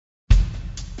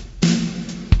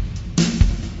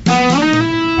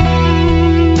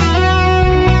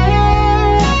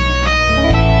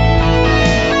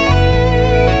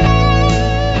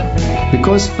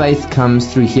Because faith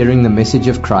comes through hearing the message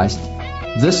of Christ,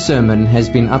 this sermon has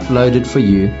been uploaded for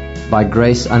you by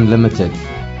Grace Unlimited,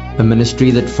 a ministry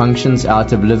that functions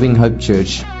out of Living Hope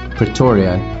Church,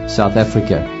 Pretoria, South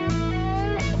Africa.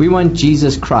 We want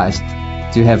Jesus Christ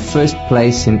to have first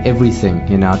place in everything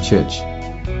in our church,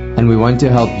 and we want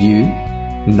to help you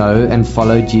know and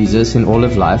follow Jesus in all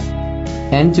of life,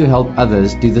 and to help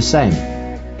others do the same.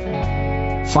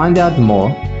 Find out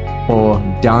more or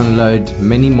download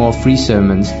many more free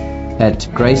sermons at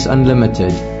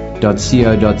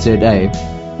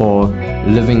graceunlimited.co.za or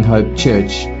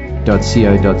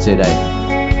livinghopechurch.co.za.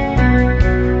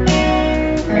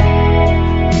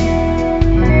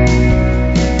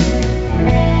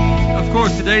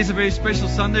 Today is a very special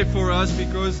Sunday for us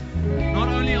because not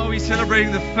only are we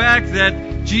celebrating the fact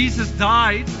that Jesus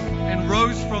died and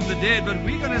rose from the dead, but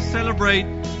we're going to celebrate,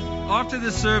 after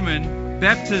the sermon,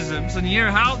 baptisms and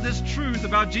hear how this truth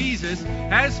about Jesus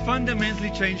has fundamentally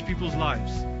changed people's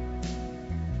lives.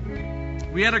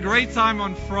 We had a great time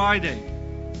on Friday,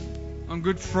 on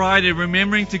Good Friday,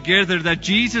 remembering together that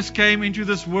Jesus came into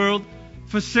this world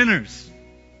for sinners.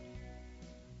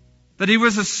 That He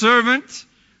was a servant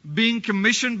being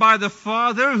commissioned by the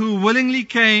Father who willingly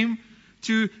came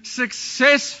to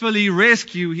successfully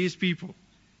rescue His people.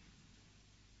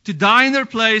 To die in their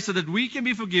place so that we can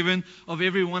be forgiven of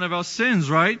every one of our sins,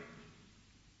 right?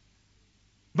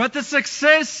 But the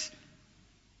success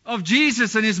of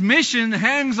Jesus and His mission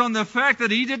hangs on the fact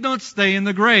that He did not stay in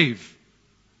the grave.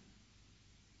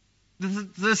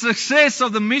 The success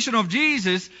of the mission of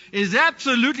Jesus is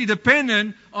absolutely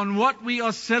dependent on what we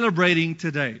are celebrating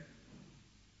today.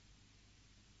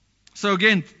 So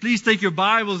again, please take your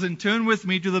Bibles and turn with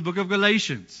me to the book of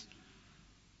Galatians.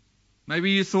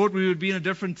 Maybe you thought we would be in a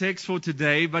different text for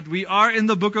today, but we are in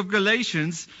the book of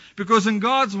Galatians because in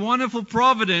God's wonderful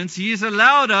providence, He has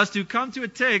allowed us to come to a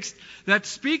text that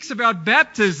speaks about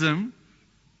baptism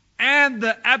and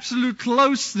the absolute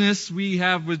closeness we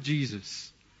have with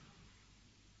Jesus.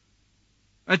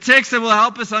 A text that will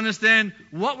help us understand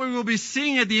what we will be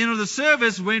seeing at the end of the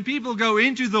service when people go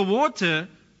into the water,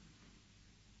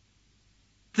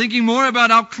 thinking more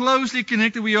about how closely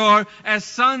connected we are as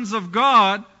sons of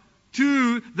God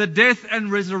to the death and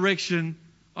resurrection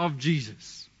of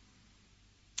Jesus.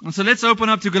 And so let's open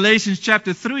up to Galatians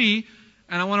chapter 3,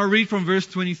 and I want to read from verse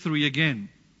 23 again.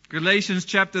 Galatians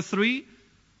chapter 3,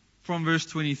 from verse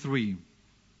 23.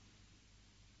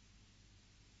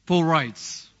 Paul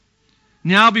writes,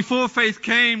 "Now before faith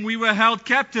came, we were held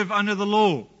captive under the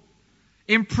law,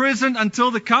 imprisoned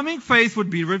until the coming faith would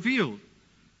be revealed.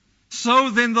 So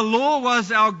then the law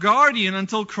was our guardian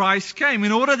until Christ came,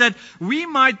 in order that we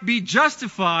might be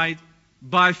justified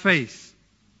by faith.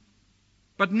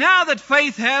 But now that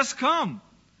faith has come,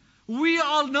 we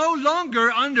are no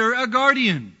longer under a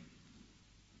guardian.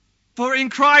 For in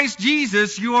Christ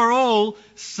Jesus you are all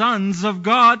sons of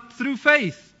God through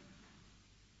faith.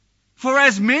 For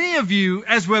as many of you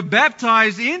as were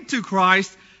baptized into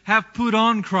Christ have put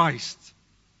on Christ.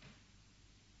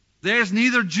 There's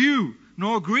neither Jew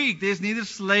nor Greek, there's neither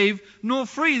slave nor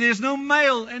free, there's no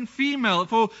male and female,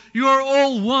 for you are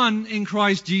all one in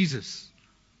Christ Jesus.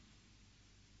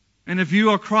 And if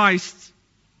you are Christ,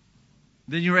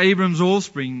 then you're Abraham's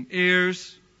offspring,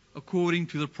 heirs according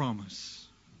to the promise."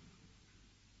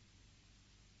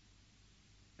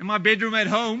 In my bedroom at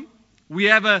home, we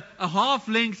have a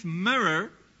half-length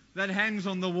mirror that hangs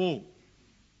on the wall,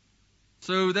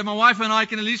 so that my wife and I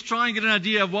can at least try and get an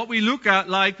idea of what we look at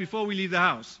like before we leave the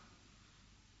house.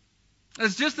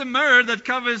 It's just a mirror that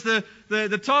covers the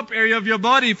top area of your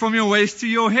body from your waist to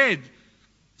your head.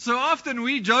 So often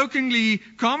we jokingly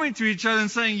comment to each other and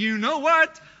saying, you know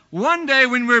what? One day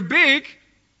when we're big,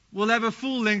 we'll have a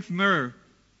full-length mirror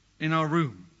in our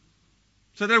room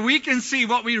so that we can see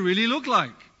what we really look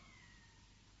like.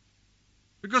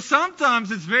 Because sometimes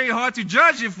it's very hard to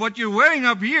judge if what you're wearing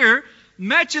up here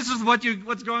matches with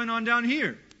what's going on down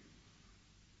here.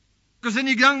 Because then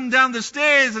you come down the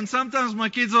stairs and sometimes my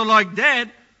kids are like,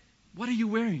 "Dad, what are you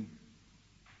wearing?"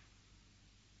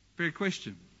 Fair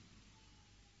question.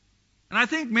 And I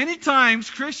think many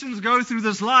times Christians go through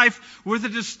this life with a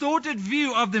distorted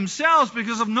view of themselves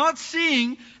because of not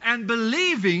seeing and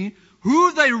believing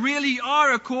who they really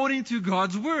are according to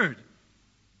God's Word.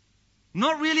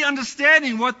 Not really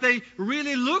understanding what they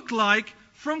really look like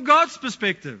from God's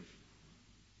perspective.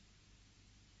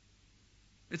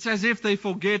 It's as if they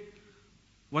forget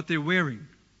what they're wearing.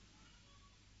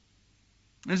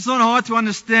 And it's not hard to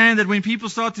understand that when people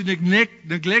start to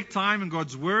neglect time in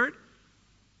God's Word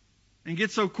and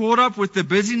get so caught up with the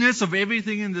busyness of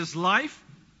everything in this life,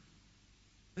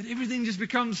 that everything just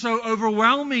becomes so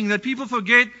overwhelming that people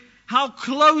forget how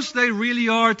close they really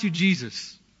are to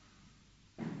Jesus.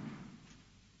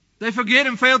 They forget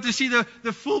and fail to see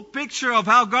the full picture of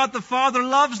how God the Father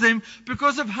loves them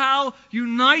because of how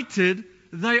united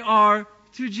they are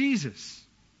to Jesus.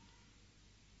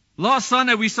 Last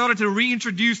Sunday we started to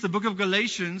reintroduce the book of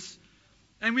Galatians,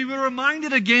 and we were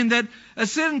reminded again that at a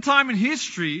certain time in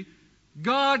history,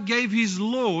 God gave His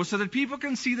law so that people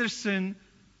can see their sin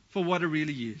for what it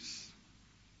really is.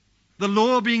 The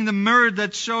law being the mirror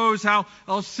that shows how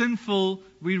sinful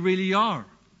we really are.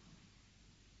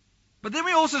 But then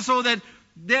we also saw that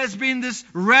there's been this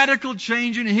radical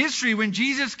change in history when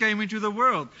Jesus came into the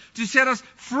world to set us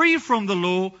free from the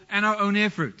law and our own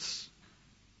efforts.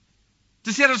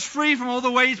 To set us free from all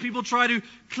the ways people try to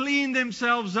clean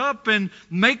themselves up and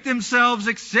make themselves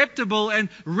acceptable and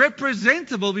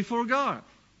representable before God.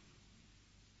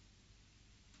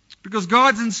 Because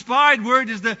God's inspired word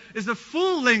is the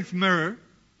full-length mirror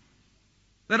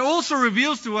that also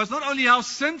reveals to us not only how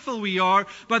sinful we are,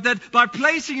 but that by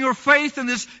placing your faith in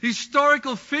this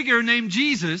historical figure named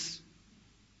Jesus,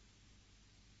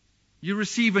 you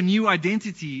receive a new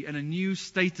identity and a new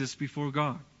status before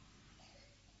God.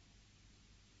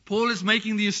 Paul is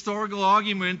making the historical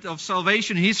argument of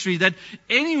salvation history that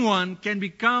anyone can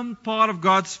become part of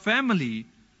God's family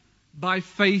by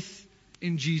faith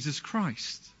in Jesus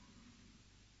Christ.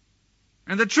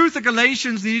 And the truth the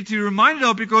Galatians needed to be reminded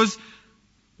of, because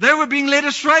they were being led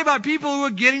astray by people who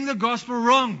were getting the gospel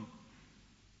wrong.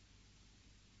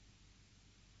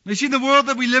 You see, the world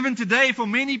that we live in today, for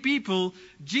many people,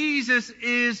 Jesus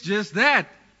is just that,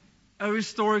 a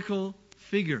historical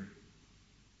figure.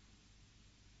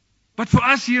 But for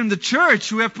us here in the church,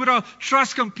 who have put our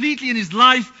trust completely in His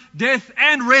life, death,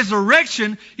 and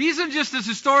resurrection, He isn't just this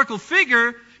historical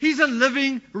figure, He's a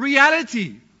living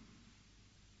reality.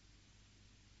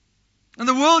 And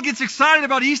the world gets excited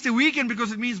about Easter weekend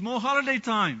because it means more holiday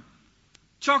time.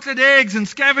 Chocolate eggs and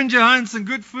scavenger hunts and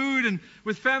good food and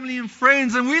with family and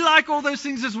friends. And we like all those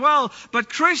things as well. But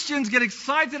Christians get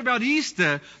excited about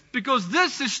Easter because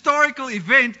this historical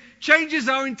event changes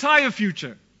our entire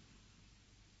future.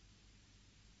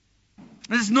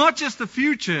 And it's not just the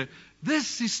future.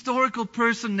 This historical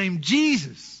person named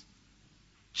Jesus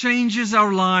changes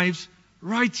our lives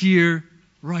right here,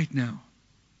 right now.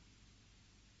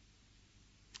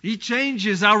 He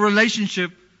changes our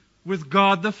relationship with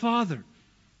God the Father.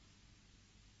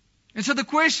 And so the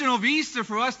question of Easter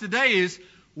for us today is,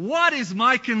 what is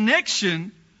my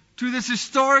connection to this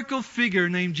historical figure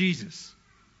named Jesus?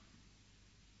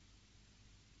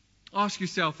 Ask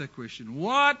yourself that question.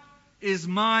 What is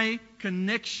my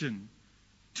connection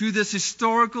to this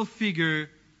historical figure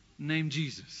named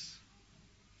Jesus?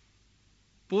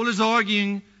 Paul is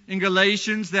arguing in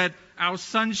Galatians that our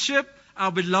sonship,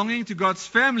 our belonging to God's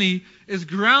family, is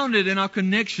grounded in our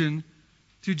connection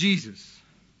to Jesus.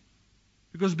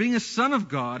 Because being a son of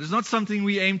God is not something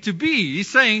we aim to be. He's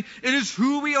saying it is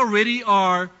who we already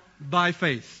are by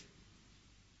faith.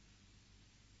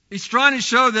 He's trying to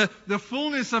show the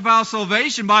fullness of our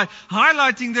salvation by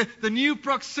highlighting the new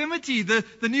proximity, the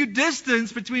new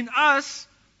distance between us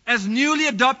as newly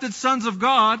adopted sons of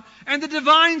God and the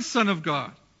divine Son of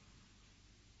God.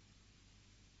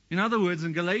 In other words,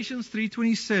 in Galatians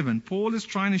 3:27, Paul is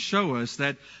trying to show us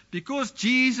that because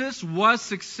Jesus was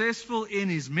successful in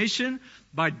His mission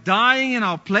by dying in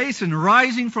our place and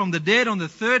rising from the dead on the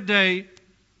third day,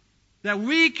 that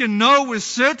we can know with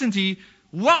certainty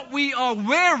what we are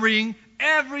wearing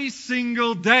every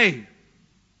single day.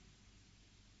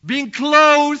 Being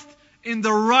clothed in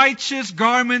the righteous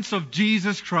garments of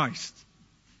Jesus Christ.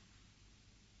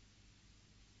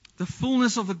 The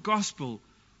fullness of the gospel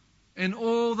and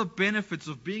all the benefits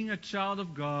of being a child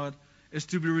of God is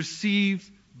to be received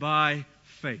by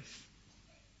faith.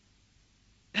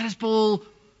 That is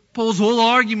Paul's whole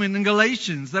argument in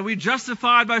Galatians, that we're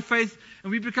justified by faith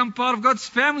and we become part of God's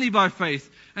family by faith,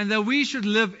 and that we should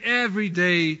live every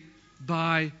day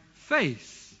by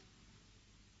faith.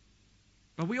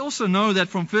 But we also know that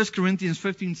from 1 Corinthians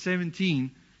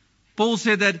 15:17, Paul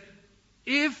said that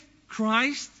if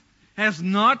Christ has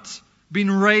not been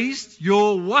raised,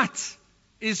 your what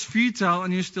is futile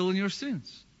and you're still in your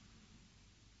sins?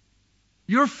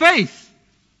 Your faith.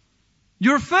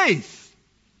 Your faith.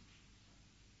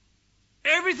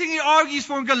 Everything he argues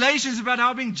for in Galatians about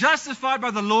how being justified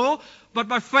by the law, but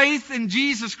by faith in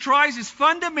Jesus Christ, is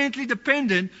fundamentally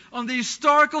dependent on the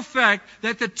historical fact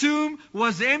that the tomb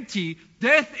was empty,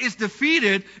 death is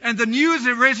defeated, and the news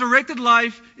of resurrected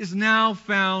life is now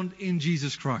found in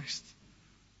Jesus Christ.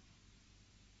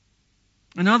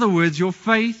 In other words, your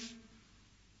faith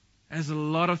has a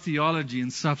lot of theology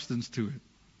and substance to it.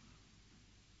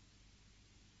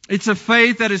 It's a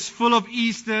faith that is full of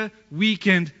Easter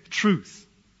weekend truth.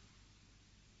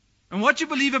 And what you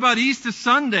believe about Easter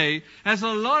Sunday has a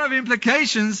lot of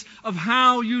implications of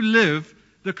how you live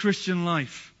the Christian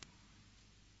life.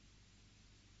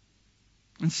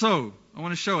 And so, I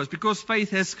want to show us, because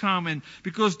faith has come, and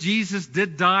because Jesus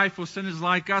did die for sinners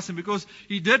like us, and because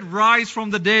He did rise from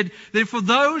the dead, then for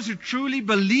those who truly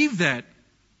believe that,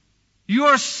 you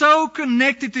are so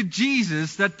connected to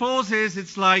Jesus that Paul says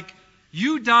it's like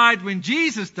you died when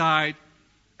Jesus died,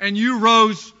 and you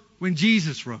rose when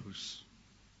Jesus rose.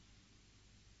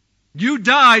 You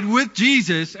died with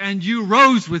Jesus, and you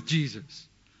rose with Jesus.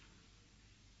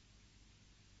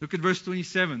 Look at verse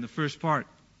 27, the first part.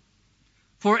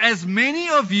 For as many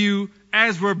of you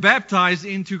as were baptized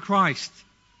into Christ.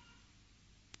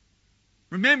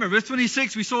 Remember, verse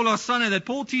 26, we saw last Sunday that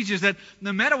Paul teaches that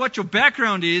no matter what your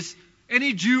background is,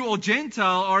 any Jew or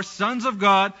Gentile are sons of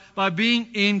God by being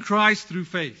in Christ through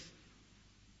faith.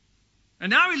 And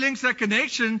now he links that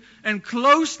connection and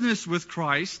closeness with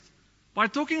Christ by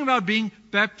talking about being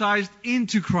baptized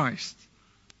into Christ.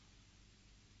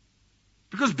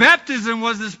 Because baptism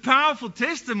was this powerful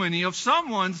testimony of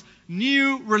someone's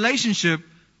new relationship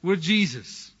with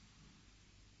Jesus.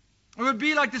 It would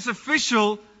be like this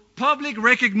official public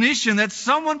recognition that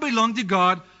someone belonged to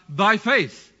God by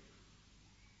faith.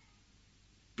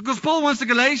 Because Paul wants the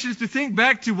Galatians to think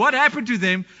back to what happened to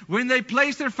them when they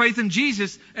placed their faith in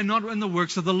Jesus and not in the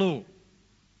works of the law.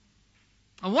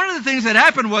 And one of the things that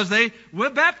happened was they were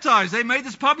baptized. They made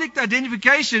this public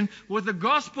identification with the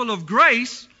gospel of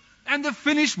grace and the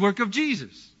finished work of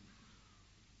Jesus.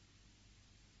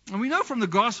 And we know from the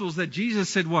Gospels that Jesus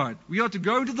said what? We ought to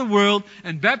go into the world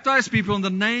and baptize people in the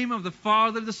name of the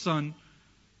Father, the Son,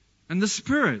 and the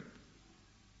Spirit.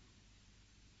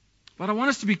 But I want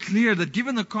us to be clear that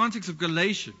given the context of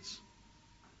Galatians,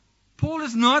 Paul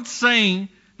is not saying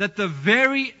that the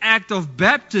very act of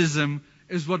baptism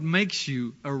is what makes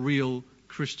you a real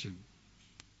Christian.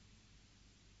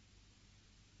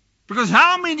 Because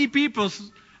how many people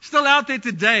still out there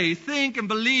today think and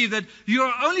believe that you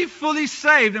are only fully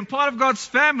saved and part of God's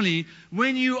family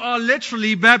when you are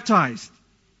literally baptized?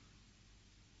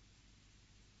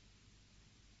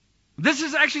 This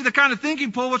is actually the kind of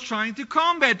thinking Paul was trying to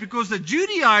combat, because the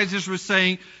Judaizers were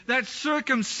saying that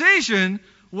circumcision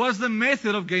was the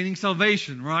method of gaining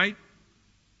salvation, right?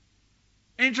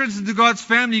 Entrance into God's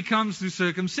family comes through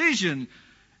circumcision.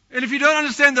 And if you don't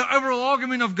understand the overall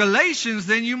argument of Galatians,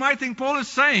 then you might think Paul is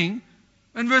saying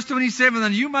in verse 27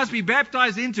 that you must be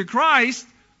baptized into Christ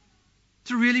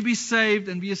to really be saved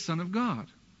and be a son of God.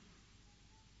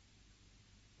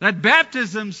 That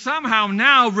baptism somehow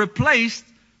now replaced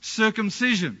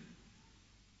circumcision.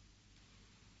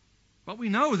 But we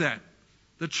know that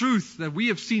the truth that we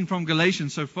have seen from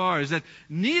Galatians so far is that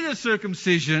neither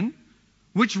circumcision,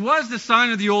 which was the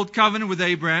sign of the old covenant with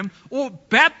Abraham, or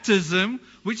baptism,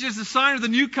 which is the sign of the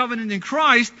new covenant in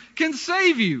Christ, can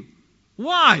save you.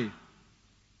 Why?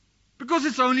 Because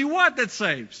it's only what that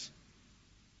saves?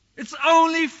 It's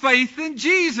only faith in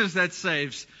Jesus that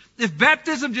saves. If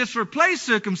baptism just replaced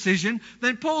circumcision,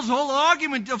 then Paul's whole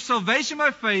argument of salvation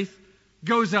by faith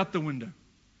goes out the window.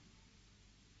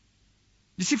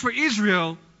 You see, for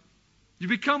Israel, you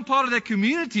become part of that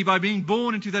community by being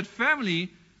born into that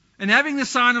family and having the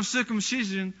sign of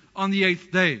circumcision on the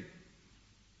 8th day.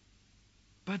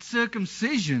 But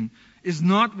circumcision is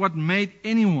not what made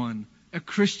anyone a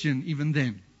Christian even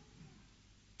then.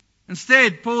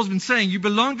 Instead, Paul's been saying you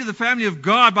belong to the family of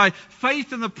God by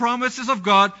faith in the promises of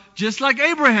God, just like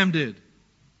Abraham did.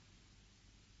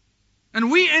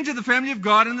 And we enter the family of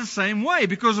God in the same way,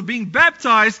 because of being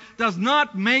baptized does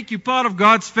not make you part of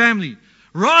God's family.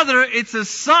 Rather, it's a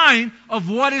sign of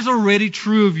what is already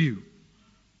true of you.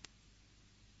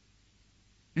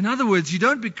 In other words, you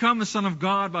don't become a son of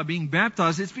God by being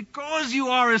baptized. It's because you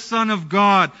are a son of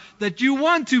God that you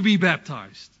want to be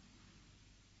baptized.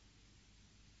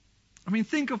 I mean,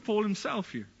 think of Paul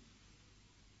himself here.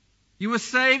 He was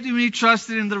saved when he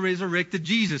trusted in the resurrected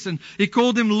Jesus. And he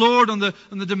called him Lord on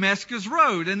the Damascus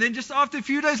road. And then just after a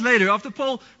few days later, after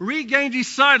Paul regained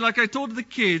his sight, like I told the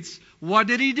kids, what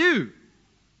did he do?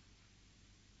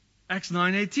 Acts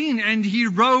 9:18. And he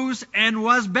rose and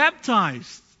was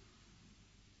baptized.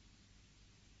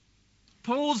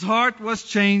 Paul's heart was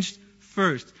changed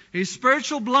first. His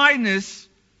spiritual blindness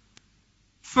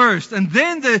first. And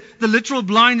then the literal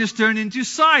blindness turned into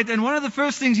sight. And one of the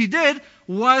first things he did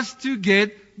was to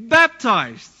get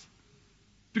baptized.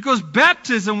 Because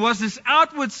baptism was this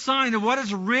outward sign of what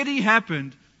has already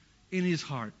happened in his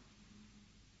heart.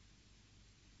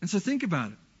 And so think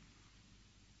about it.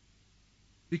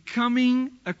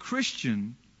 Becoming a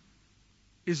Christian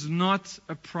is not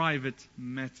a private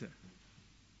matter.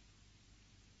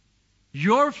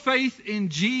 Your faith in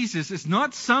Jesus is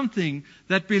not something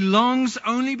that belongs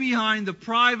only behind the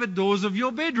private doors of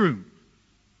your bedroom.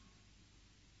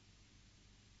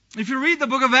 If you read the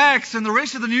book of Acts and the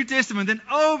rest of the New Testament, then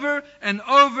over and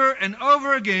over and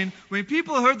over again, when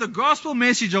people heard the gospel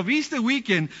message of Easter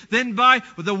weekend, then by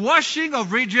the washing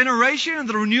of regeneration and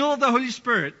the renewal of the Holy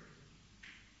Spirit,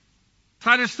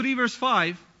 Titus 3 verse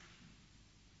 5,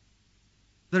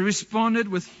 they responded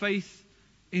with faith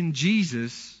in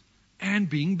Jesus and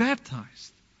being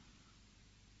baptized.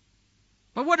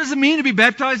 But what does it mean to be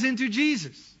baptized into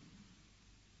Jesus?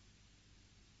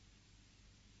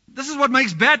 This is what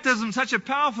makes baptism such a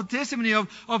powerful testimony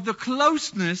of the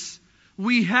closeness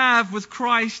we have with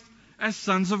Christ as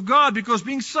sons of God. Because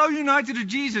being so united to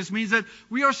Jesus means that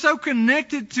we are so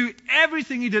connected to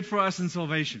everything He did for us in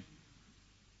salvation.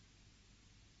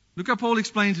 Look how Paul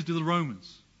explains it to the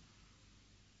Romans.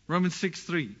 Romans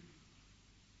 6:3.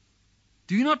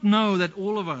 Do you not know that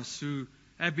all of us who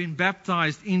have been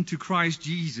baptized into Christ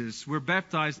Jesus were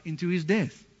baptized into His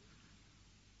death?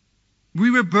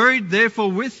 We were buried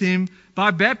therefore with Him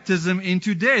by baptism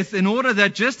into death, in order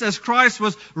that just as Christ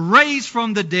was raised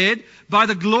from the dead by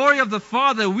the glory of the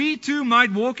Father, we too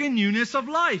might walk in newness of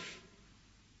life.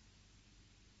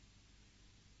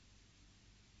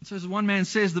 So as one man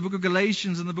says, the book of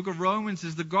Galatians and the book of Romans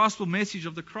is the gospel message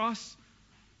of the cross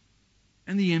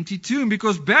and the empty tomb,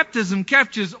 because baptism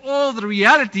captures all the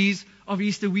realities of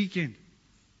Easter weekend.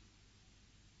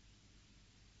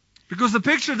 Because the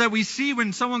picture that we see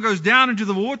when someone goes down into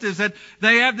the water is that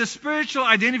they have the spiritual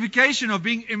identification of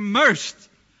being immersed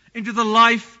into the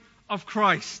life of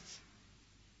Christ.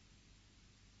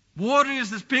 Water is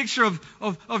this picture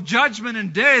of judgment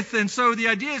and death, and so the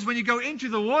idea is when you go into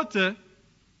the water,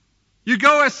 you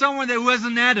go as someone that was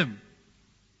an Adam.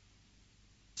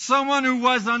 Someone who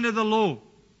was under the law.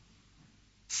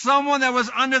 Someone that was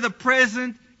under the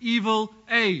present evil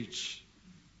age.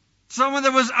 Someone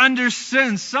that was under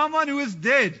sin. Someone who is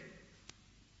dead.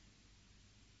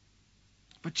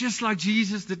 But just like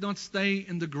Jesus did not stay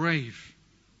in the grave,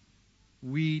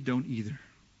 we don't either.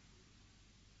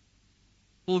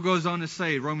 Paul goes on to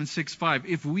say, Romans 6:5,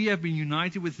 if we have been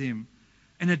united with Him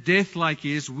in a death like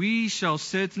His, we shall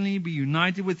certainly be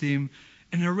united with Him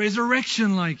in a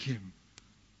resurrection like Him.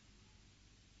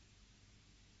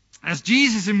 As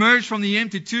Jesus emerged from the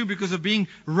empty tomb because of being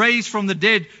raised from the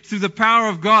dead through the power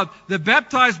of God, the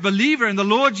baptized believer in the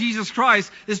Lord Jesus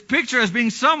Christ is pictured as being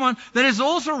someone that is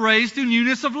also raised to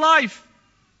newness of life.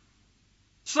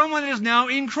 Someone that is now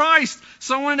in Christ.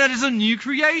 Someone that is a new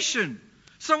creation.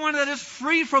 Someone that is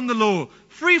free from the law,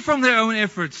 free from their own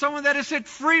efforts. Someone that is set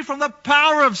free from the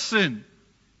power of sin.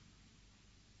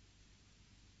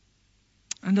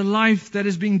 And a life that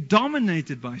is being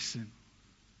dominated by sin.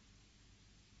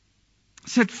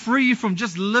 Set free from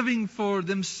just living for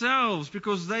themselves,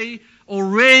 because they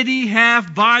already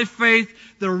have, by faith,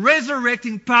 the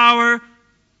resurrecting power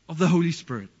of the Holy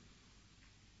Spirit.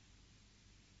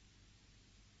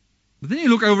 But then you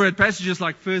look over at passages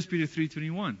like 1 Peter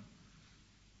 3:21.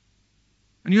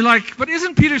 And you're like, but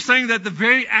isn't Peter saying that the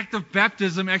very act of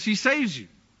baptism actually saves you?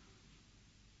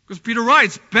 Because Peter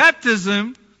writes,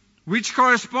 baptism, which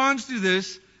corresponds to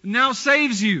this, now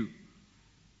saves you.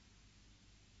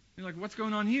 You're like, what's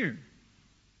going on here?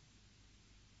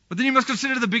 But then you must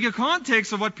consider the bigger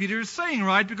context of what Peter is saying,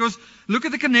 right? Because look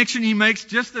at the connection he makes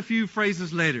just a few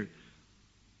phrases later.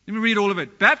 Let me read all of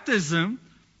it. Baptism,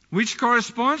 which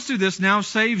corresponds to this, now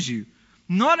saves you.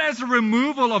 Not as a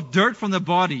removal of dirt from the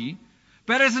body,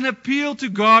 but as an appeal to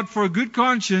God for a good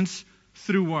conscience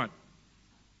through what?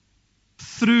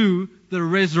 Through the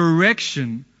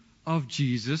resurrection of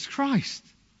Jesus Christ.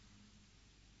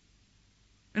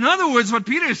 In other words, what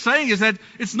Peter is saying is that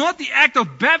it's not the act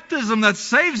of baptism that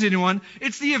saves anyone,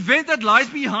 it's the event that lies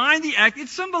behind the act it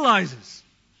symbolizes.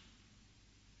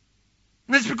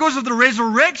 And it's because of the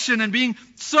resurrection and being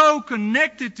so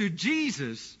connected to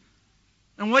Jesus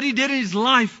and what He did in His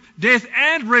life, death,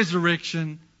 and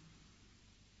resurrection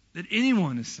that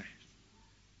anyone is saved.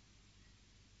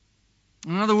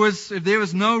 In other words, if there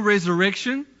was no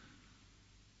resurrection,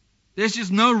 there's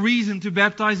just no reason to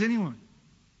baptize anyone.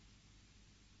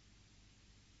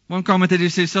 One commentator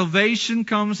says, salvation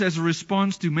comes as a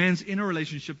response to man's inner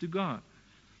relationship to God.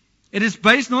 It is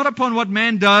based not upon what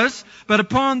man does, but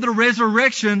upon the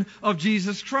resurrection of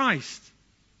Jesus Christ.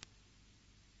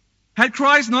 Had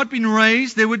Christ not been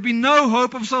raised, there would be no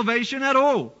hope of salvation at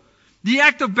all. The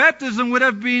act of baptism would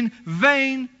have been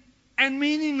vain and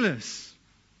meaningless.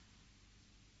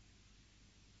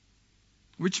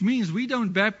 Which means we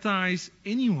don't baptize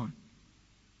anyone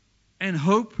and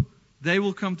hope they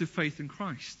will come to faith in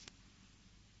Christ.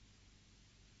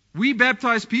 We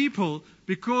baptize people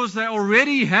because they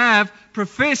already have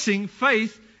professing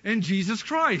faith in Jesus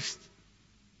Christ.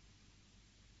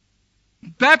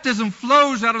 Baptism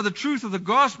flows out of the truth of the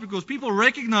gospel because people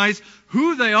recognize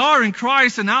who they are in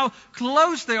Christ and how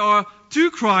close they are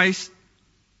to Christ,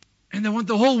 and they want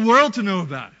the whole world to know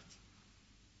about it.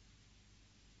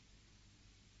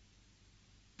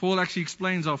 Paul actually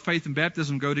explains how faith and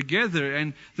baptism go together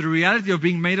and the reality of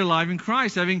being made alive in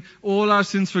Christ, having all our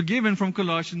sins forgiven, from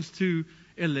Colossians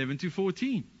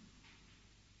 2:11-14.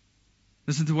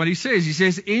 Listen to what he says. He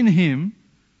says, in Him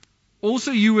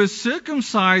also you were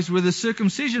circumcised with a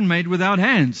circumcision made without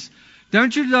hands.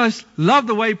 Don't you just love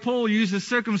the way Paul uses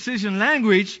circumcision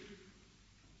language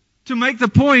to make the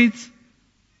point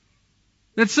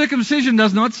that circumcision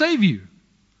does not save you?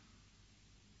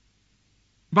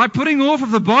 By putting off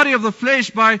of the body of the flesh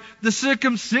by the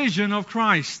circumcision of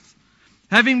Christ,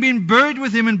 having been buried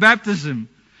with Him in baptism,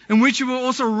 in which you were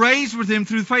also raised with Him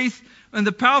through faith and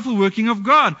the powerful working of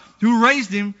God, who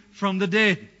raised Him from the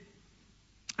dead.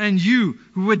 And you,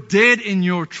 who were dead in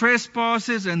your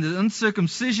trespasses and the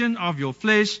uncircumcision of your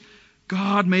flesh,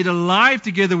 God made alive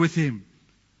together with Him,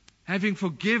 having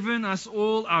forgiven us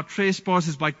all our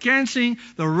trespasses by cancelling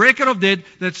the record of debt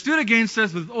that stood against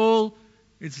us with all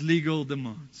its legal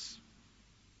demands.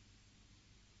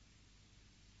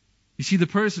 You see, the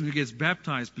person who gets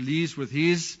baptized believes with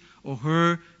his or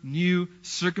her new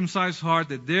circumcised heart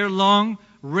that their long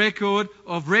record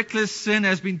of reckless sin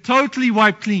has been totally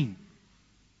wiped clean.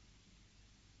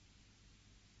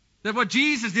 That what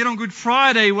Jesus did on Good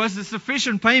Friday was the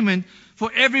sufficient payment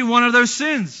for every one of those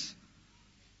sins.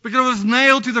 Because it was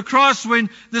nailed to the cross when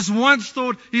this once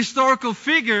thought historical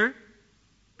figure,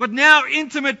 but now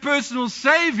intimate personal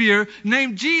Savior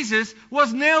named Jesus,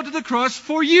 was nailed to the cross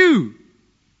for you.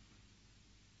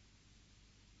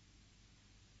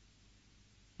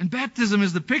 And baptism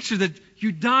is the picture that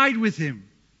you died with Him.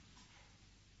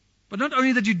 But not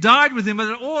only that you died with Him, but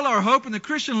that all our hope in the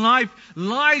Christian life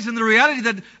lies in the reality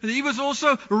that He was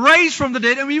also raised from the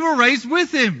dead and we were raised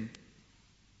with Him.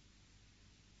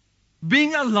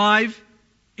 Being alive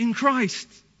in Christ.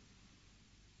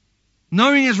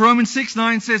 Knowing, as Romans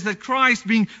 6:9 says, that Christ,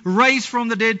 being raised from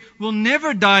the dead, will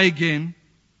never die again.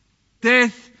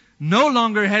 Death no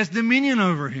longer has dominion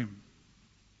over Him.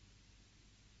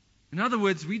 In other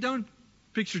words, we don't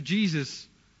picture Jesus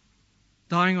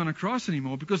dying on a cross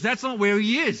anymore, because that's not where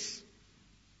He is.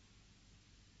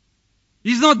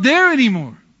 He's not there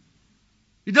anymore.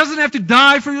 He doesn't have to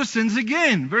die for your sins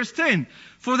again. Verse 10.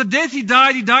 For the death He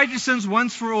died to sins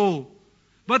once for all.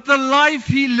 But the life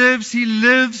He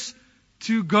lives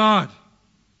to God.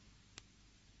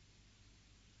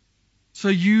 So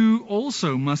you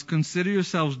also must consider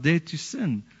yourselves dead to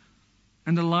sin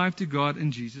and alive to God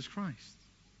in Jesus Christ.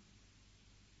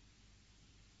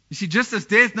 You see, just as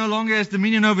death no longer has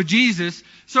dominion over Jesus,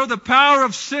 so the power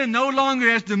of sin no longer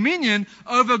has dominion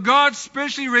over God's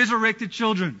spiritually resurrected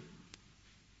children.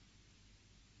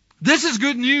 This is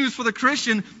good news for the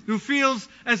Christian who feels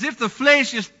as if the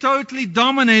flesh is totally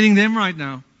dominating them right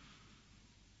now.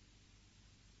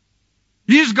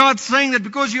 Here's God saying that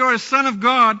because you are a son of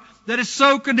God that is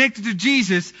so connected to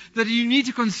Jesus that you need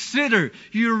to consider,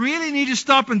 you really need to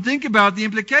stop and think about the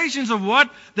implications of what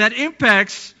that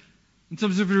impacts in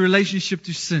terms of your relationship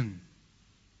to sin.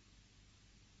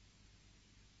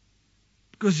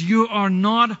 Because you are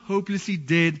not hopelessly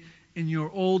dead in your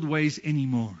old ways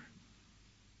anymore.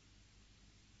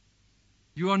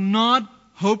 You are not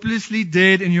hopelessly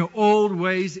dead in your old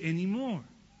ways anymore.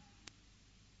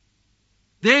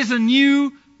 There's a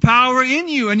new power in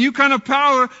you, a new kind of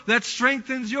power that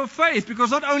strengthens your faith. Because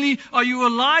not only are you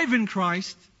alive in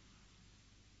Christ,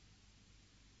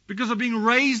 because of being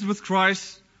raised with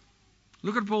Christ,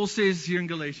 look what Paul says here in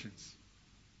Galatians.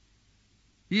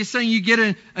 He is saying you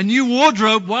get a new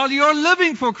wardrobe while you are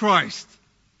living for Christ.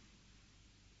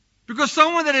 Because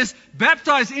someone that is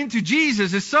baptized into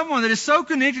Jesus is someone that is so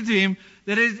connected to Him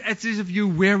that it's as if you're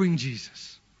wearing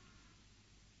Jesus.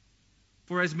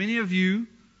 For as many of you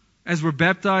as were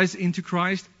baptized into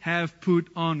Christ have put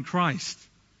on Christ.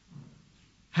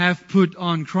 Have put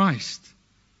on Christ.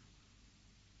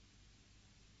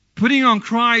 Putting on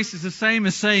Christ is the same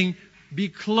as saying, be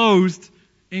clothed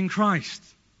in Christ.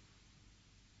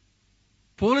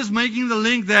 Paul is making the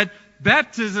link that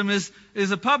baptism is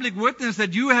a public witness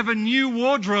that you have a new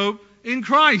wardrobe in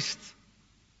Christ.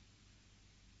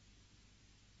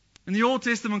 In the Old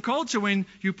Testament culture, when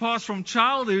you pass from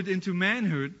childhood into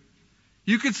manhood,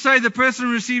 you could say the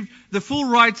person received the full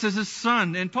rights as a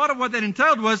son. And part of what that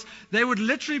entailed was they would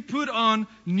literally put on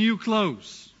new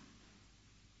clothes.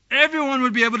 Everyone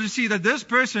would be able to see that this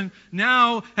person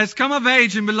now has come of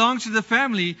age and belongs to the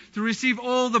family to receive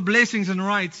all the blessings and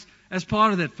rights as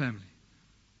part of that family.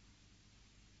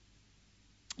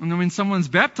 And when someone's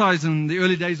baptized in the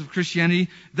early days of Christianity,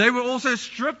 they were also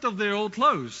stripped of their old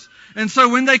clothes. And so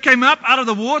when they came up out of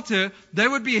the water, they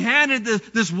would be handed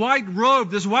this white robe,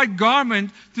 this white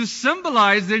garment, to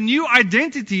symbolize their new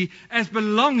identity as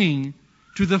belonging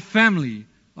to the family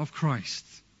of Christ.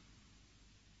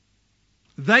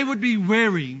 They would be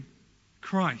wearing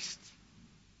Christ.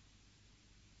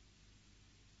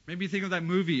 Maybe think of that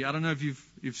movie. I don't know if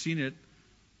you've seen it.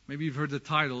 Maybe you've heard the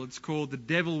title. It's called The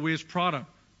Devil Wears Prada.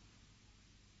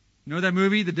 You know that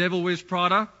movie, The Devil Wears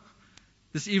Prada?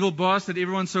 This evil boss that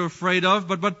everyone's so afraid of.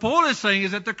 But what Paul is saying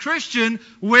is that the Christian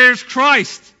wears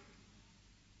Christ.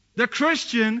 The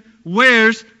Christian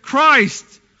wears Christ.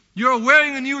 You're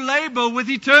wearing a new label with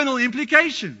eternal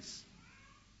implications.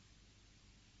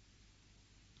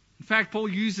 In fact, Paul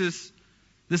uses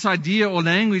this idea or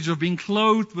language of being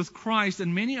clothed with Christ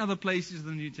in many other places in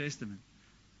the New Testament.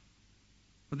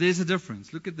 But there's a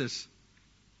difference. Look at this.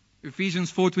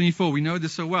 Ephesians 4:24. We know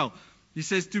this so well. He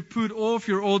says, to put off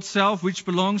your old self, which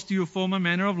belongs to your former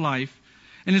manner of life,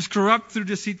 and is corrupt through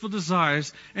deceitful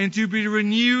desires, and to be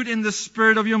renewed in the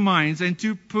spirit of your minds, and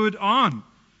to put on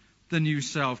the new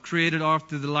self, created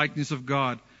after the likeness of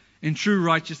God, in true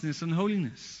righteousness and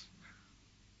holiness.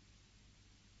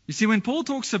 You see, when Paul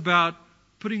talks about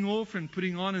putting off and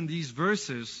putting on in these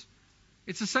verses,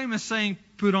 it's the same as saying,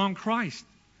 put on Christ.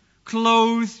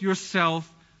 Clothe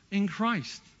yourself in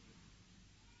Christ.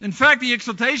 In fact, the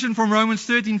exhortation from Romans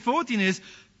 13:14 is,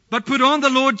 but put on the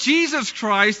Lord Jesus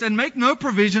Christ and make no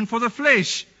provision for the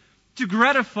flesh to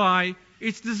gratify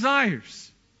its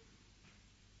desires.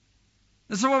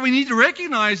 And so what we need to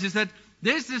recognize is that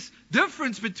there's this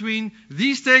difference between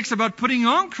these texts about putting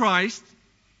on Christ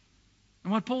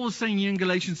and what Paul is saying here in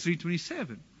Galatians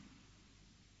 3:27.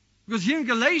 Because here in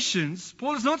Galatians,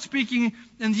 Paul is not speaking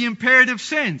in the imperative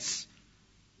sense,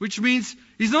 which means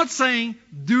he's not saying,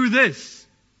 do this.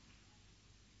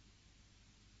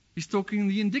 He's talking in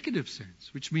the indicative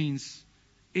sense, which means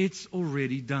it's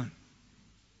already done.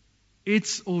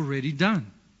 It's already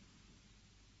done.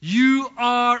 You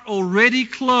are already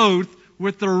clothed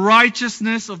with the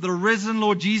righteousness of the risen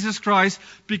Lord Jesus Christ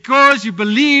because you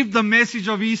believe the message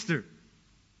of Easter.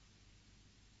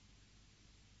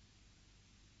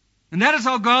 And that is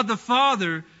how God the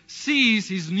Father sees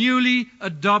His newly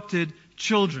adopted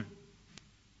children.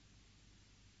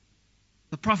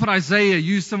 The prophet Isaiah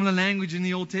used similar language in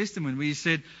the Old Testament where he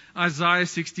said, Isaiah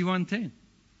 61:10.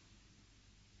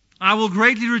 I will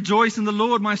greatly rejoice in the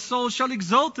Lord. My soul shall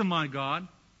exult in my God.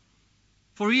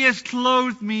 For He has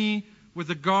clothed me with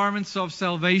the garments of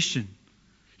salvation.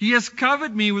 He has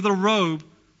covered me with a robe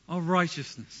of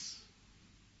righteousness.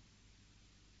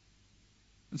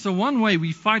 And so one way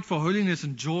we fight for holiness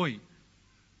and joy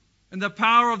and the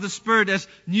power of the Spirit as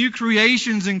new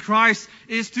creations in Christ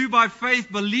is to, by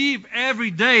faith, believe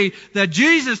every day that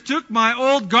Jesus took my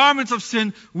old garments of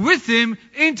sin with Him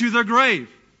into the grave.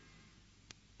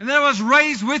 And that I was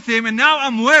raised with Him, and now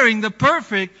I'm wearing the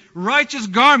perfect, righteous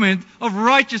garment of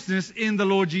righteousness in the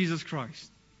Lord Jesus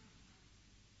Christ.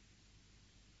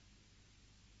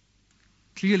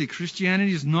 Clearly,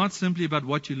 Christianity is not simply about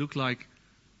what you look like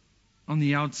on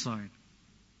the outside.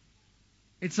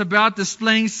 It's about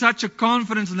displaying such a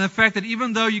confidence in the fact that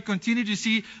even though you continue to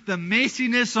see the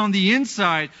messiness on the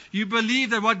inside, you believe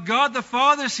that what God the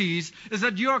Father sees is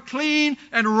that you are clean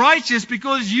and righteous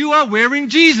because you are wearing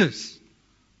Jesus.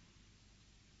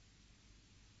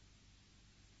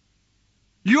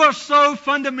 You are so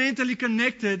fundamentally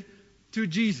connected to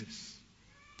Jesus.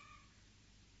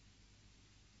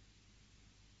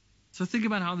 So think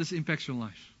about how this impacts your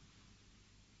life.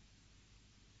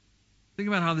 Think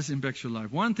about how this impacts your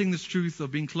life. One thing this truth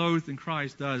of being clothed in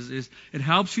Christ does is it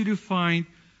helps you to find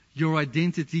your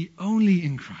identity only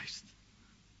in Christ.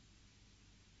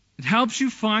 It helps you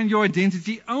find your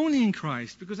identity only in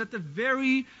Christ. Because at the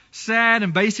very sad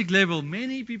and basic level,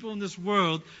 many people in this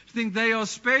world think they are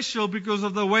special because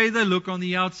of the way they look on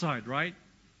the outside, right?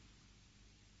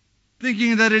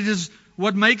 Thinking that it is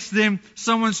what makes them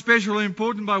someone special or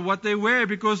important by what they wear.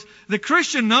 Because the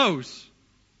Christian knows.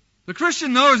 The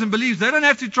Christian knows and believes they don't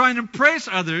have to try and impress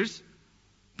others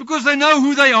because they know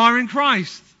who they are in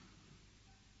Christ.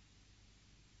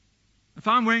 If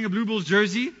I'm wearing a Blue Bulls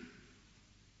jersey,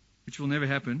 which will never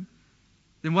happen,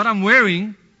 then what I'm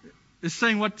wearing is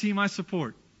saying what team I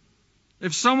support.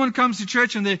 If someone comes to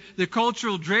church in their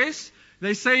cultural dress,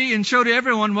 they say and show to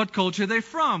everyone what culture they're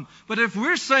from. But if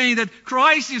we're saying that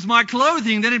Christ is my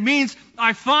clothing, then it means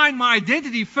I find my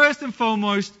identity first and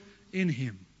foremost in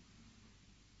Him.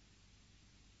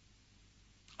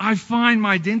 I find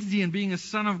my identity in being a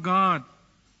son of God,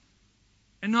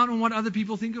 and not on what other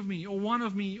people think of me, or want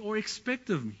of me, or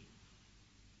expect of me.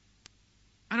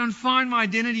 I don't find my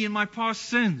identity in my past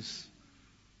sins.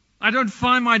 I don't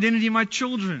find my identity in my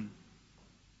children.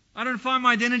 I don't find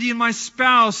my identity in my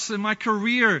spouse and my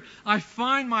career. I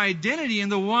find my identity in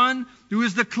the one who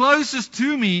is the closest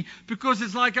to me, because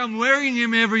it's like I'm wearing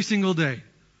him every single day.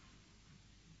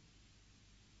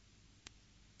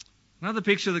 Another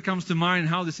picture that comes to mind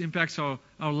how this impacts our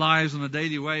lives on a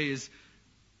daily way is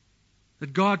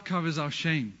that God covers our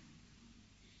shame.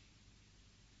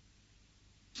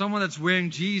 Someone that's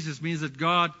wearing Jesus means that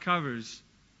God covers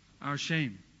our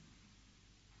shame.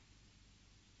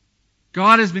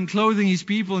 God has been clothing His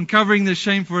people and covering their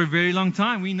shame for a very long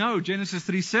time. We know Genesis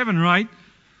 3:7, right?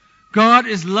 God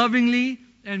is lovingly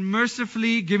and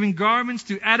mercifully giving garments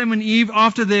to Adam and Eve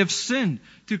after they have sinned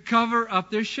to cover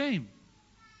up their shame.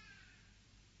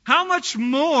 How much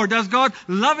more does God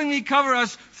lovingly cover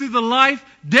us through the life,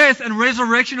 death, and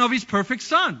resurrection of His perfect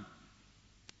Son?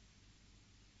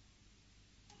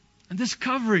 And this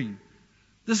covering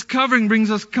brings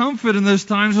us comfort in those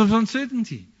times of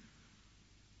uncertainty.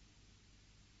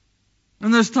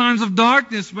 In those times of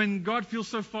darkness when God feels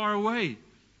so far away.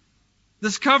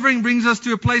 This covering brings us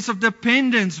to a place of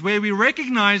dependence where we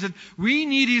recognize that we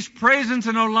need His presence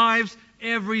in our lives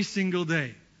every single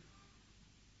day.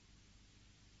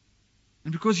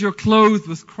 And because you're clothed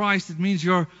with Christ, it means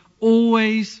you're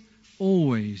always,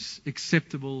 always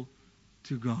acceptable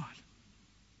to God.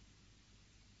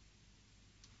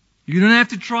 You don't have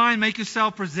to try and make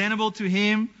yourself presentable to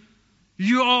Him.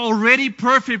 You are already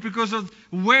perfect because of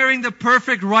wearing the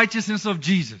perfect righteousness of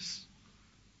Jesus.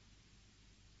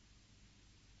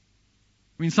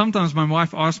 I mean, sometimes my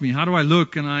wife asks me, how do I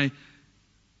look? And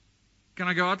can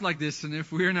I go out like this? And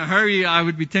if we're in a hurry, I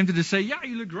would be tempted to say, yeah,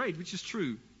 you look great, which is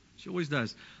true. She always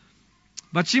does.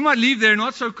 But she might leave there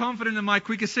not so confident in my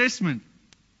quick assessment.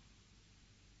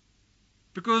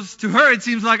 Because to her it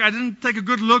seems like I didn't take a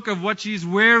good look of what she's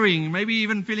wearing, maybe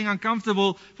even feeling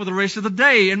uncomfortable for the rest of the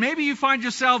day. And maybe you find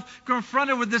yourself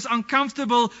confronted with this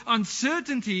uncomfortable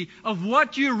uncertainty of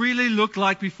what you really look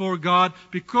like before God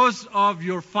because of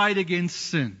your fight against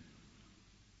sin.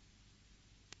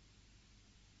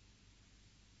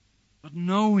 But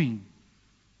knowing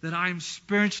that I am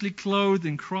spiritually clothed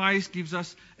in Christ gives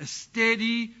us a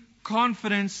steady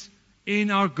confidence in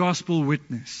our gospel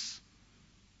witness.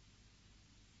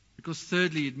 Because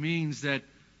thirdly, it means that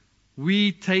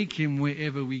we take Him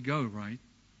wherever we go, right?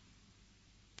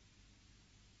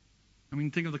 I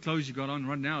mean, think of the clothes you got on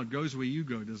right now. It goes where you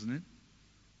go, doesn't it?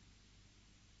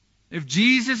 If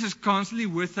Jesus is constantly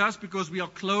with us because we are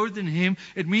clothed in Him,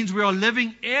 it means we are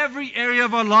living every area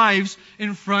of our lives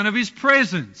in front of His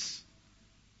presence.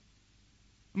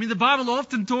 I mean, the Bible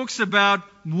often talks about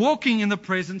walking in the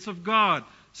presence of God.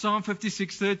 Psalm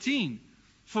 56:13.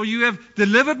 For you have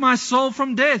delivered my soul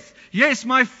from death. Yes,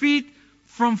 my feet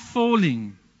from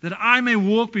falling, that I may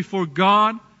walk before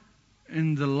God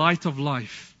in the light of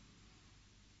life.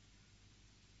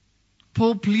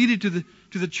 Paul pleaded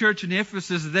to the church in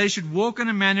Ephesus that they should walk in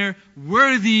a manner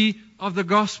worthy of the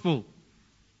gospel.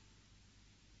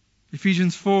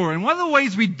 Ephesians 4. And one of the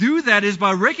ways we do that is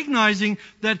by recognizing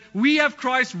that we have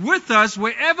Christ with us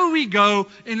wherever we go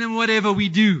and in whatever we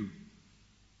do.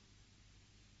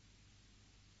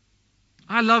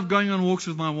 I love going on walks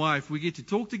with my wife. We get to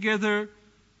talk together.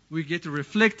 We get to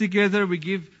reflect together. We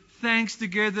give thanks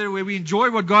together, where we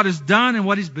enjoy what God has done and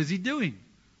what He's busy doing.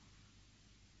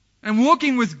 And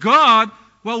walking with God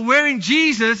while wearing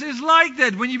Jesus is like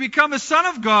that. When you become a son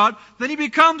of God, then He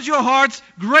becomes your heart's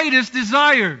greatest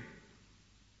desire.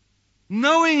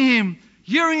 Knowing Him,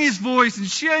 hearing His voice, and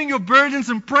sharing your burdens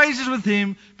and praises with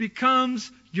Him becomes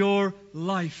your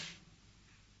life.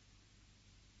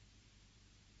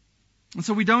 And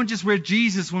so we don't just wear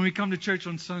Jesus when we come to church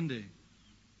on Sunday.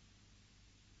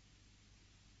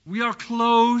 We are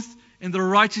clothed in the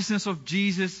righteousness of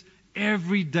Jesus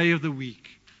every day of the week.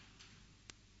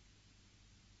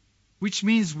 Which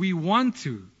means we want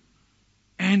to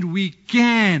and we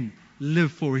can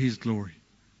live for His glory.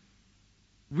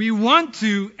 We want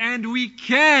to and we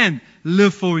can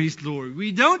live for His glory.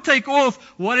 We don't take off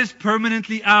what is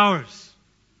permanently ours.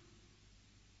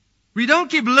 We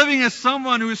don't keep living as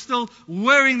someone who is still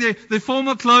wearing the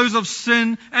former clothes of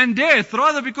sin and death.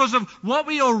 Rather, because of what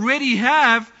we already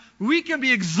have, we can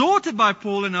be exhorted by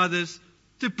Paul and others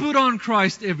to put on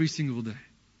Christ every single day.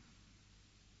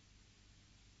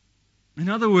 In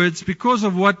other words, because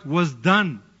of what was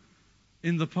done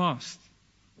in the past,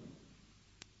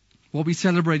 what we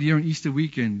celebrate here on Easter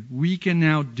weekend, we can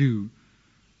now do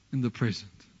in the present.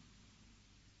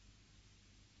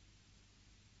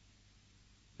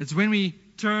 It's when we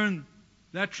turn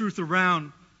that truth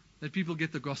around that people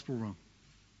get the gospel wrong.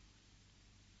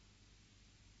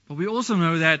 But we also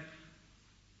know that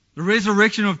the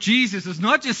resurrection of Jesus is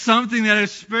not just something that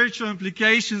has spiritual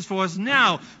implications for us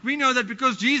now. We know that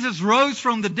because Jesus rose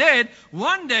from the dead,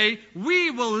 one day we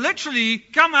will literally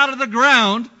come out of the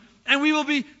ground and we will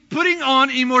be putting on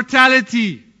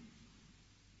immortality.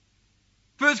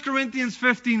 1 Corinthians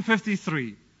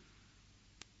 15:53.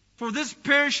 For this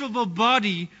perishable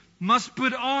body must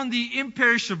put on the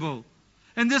imperishable,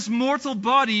 and this mortal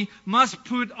body must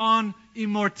put on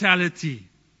immortality.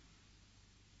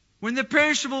 When the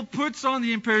perishable puts on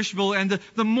the imperishable and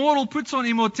the mortal puts on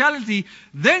immortality,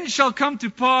 then shall come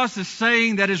to pass the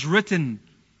saying that is written.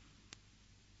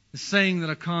 The saying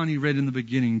that Akani read in the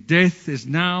beginning. Death is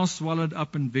now swallowed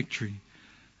up in victory.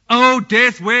 O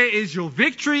death, where is your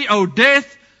victory? O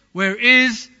death, where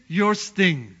is your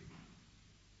sting?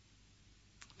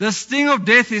 The sting of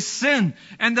death is sin,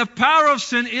 and the power of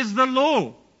sin is the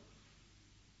law.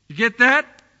 You get that?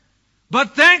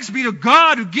 But thanks be to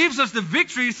God who gives us the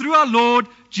victory through our Lord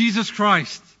Jesus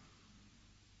Christ.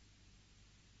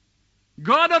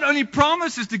 God not only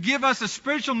promises to give us a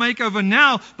spiritual makeover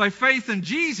now by faith in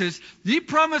Jesus, He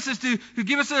promises to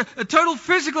give us a total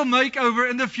physical makeover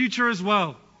in the future as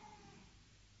well.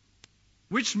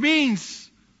 Which means,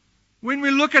 when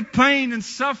we look at pain and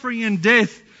suffering and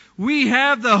death, we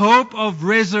have the hope of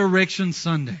Resurrection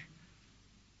Sunday.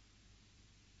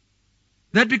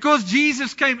 That because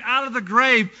Jesus came out of the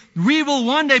grave, we will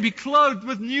one day be clothed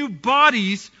with new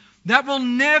bodies that will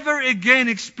never again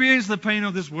experience the pain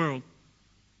of this world.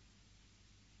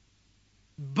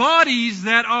 Bodies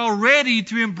that are ready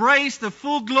to embrace the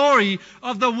full glory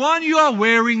of the one you are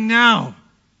wearing now.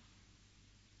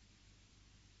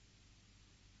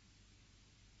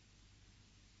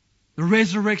 The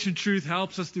resurrection truth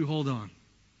helps us to hold on.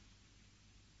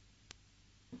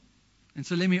 And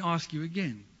so let me ask you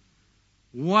again.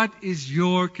 What is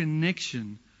your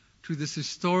connection to this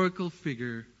historical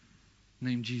figure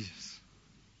named Jesus?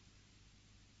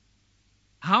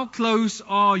 How close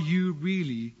are you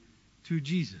really to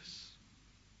Jesus?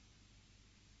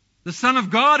 The Son of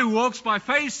God who walks by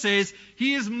faith says,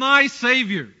 He is my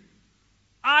Savior.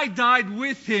 I died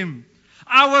with Him.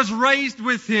 I was raised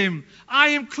with Him. I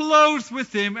am clothed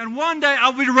with Him. And one day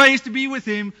I'll be raised to be with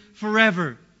Him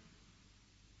forever.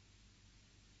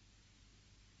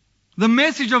 The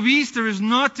message of Easter is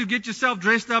not to get yourself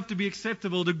dressed up to be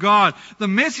acceptable to God. The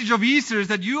message of Easter is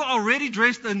that you are already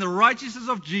dressed in the righteousness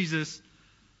of Jesus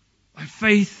by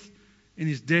faith in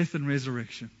His death and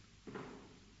resurrection.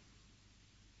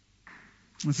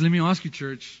 And so let me ask you,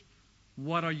 church,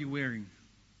 what are you wearing?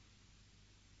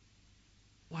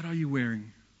 What are you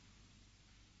wearing?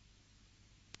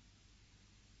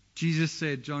 Jesus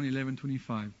said, John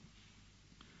 11:25,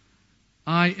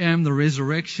 I am the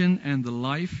resurrection and the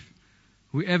life.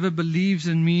 Whoever believes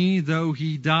in me, though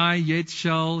he die, yet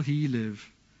shall he live.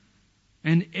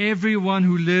 And everyone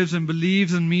who lives and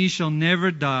believes in me shall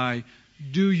never die.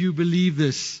 Do you believe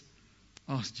this?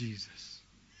 Asked Jesus.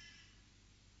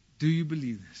 Do you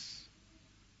believe this?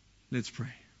 Let's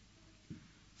pray.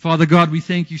 Father God, we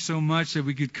thank you so much that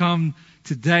we could come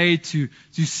today to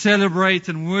celebrate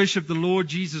and worship the Lord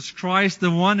Jesus Christ,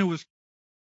 the one who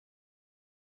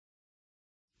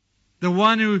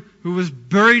was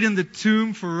buried in the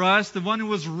tomb for us, the one who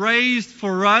was raised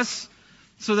for us,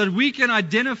 so that we can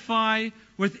identify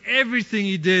with everything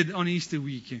He did on Easter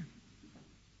weekend.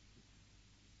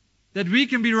 That we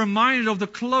can be reminded of the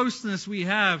closeness we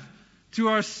have to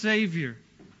our Savior.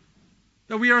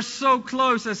 That we are so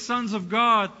close as sons of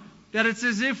God that it's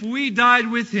as if we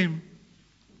died with Him.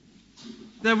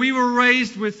 That we were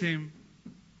raised with Him.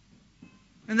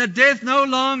 And that death no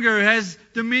longer has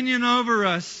dominion over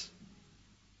us.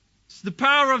 The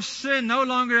power of sin no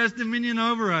longer has dominion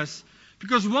over us.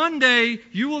 Because one day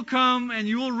you will come and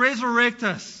you will resurrect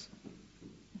us.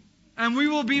 And we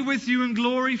will be with you in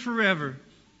glory forever.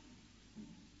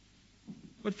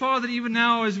 But Father, even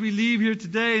now as we leave here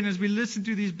today and as we listen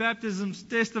to these baptisms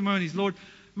testimonies, Lord,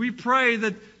 we pray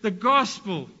that the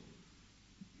gospel,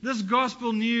 this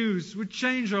gospel news would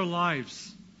change our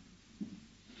lives.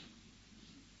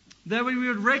 That we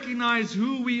would recognize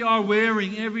who we are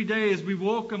wearing every day as we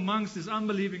walk amongst this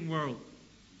unbelieving world.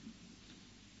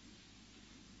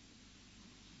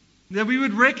 That we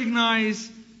would recognize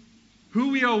who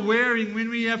we are wearing when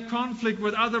we have conflict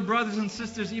with other brothers and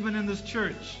sisters, even in this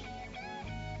church.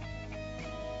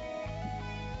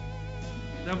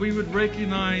 That we would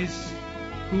recognize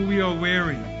who we are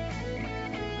wearing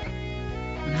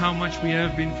and how much we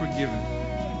have been forgiven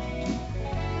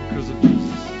because of Jesus.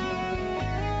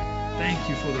 Thank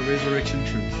you for the resurrection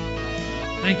truth.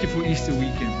 Thank you for Easter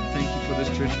weekend. Thank you for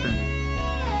this church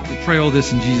family. We pray all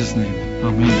this in Jesus' name.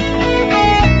 Amen.